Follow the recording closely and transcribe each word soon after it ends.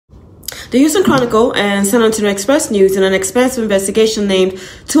The Houston Chronicle and San Antonio Express News in an expansive investigation named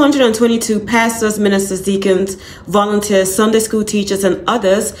 222 pastors, ministers, deacons, volunteers, Sunday school teachers, and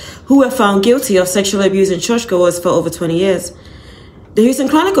others who were found guilty of sexually abusing churchgoers for over 20 years. The Houston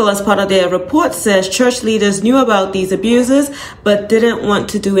Chronicle, as part of their report, says church leaders knew about these abuses but didn't want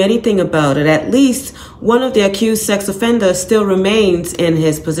to do anything about it. At least one of the accused sex offenders still remains in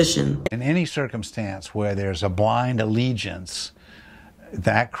his position. In any circumstance where there's a blind allegiance,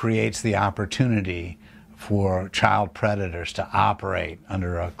 that creates the opportunity for child predators to operate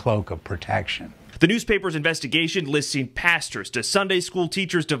under a cloak of protection. The newspaper's investigation listing pastors to Sunday school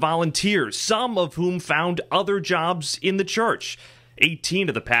teachers to volunteers, some of whom found other jobs in the church. 18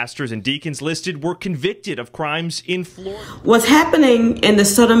 of the pastors and deacons listed were convicted of crimes in Florida. What's happening in the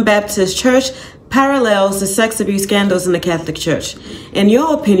Southern Baptist Church parallels the sex abuse scandals in the Catholic Church. In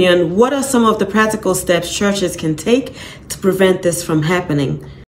your opinion, what are some of the practical steps churches can take to prevent this from happening?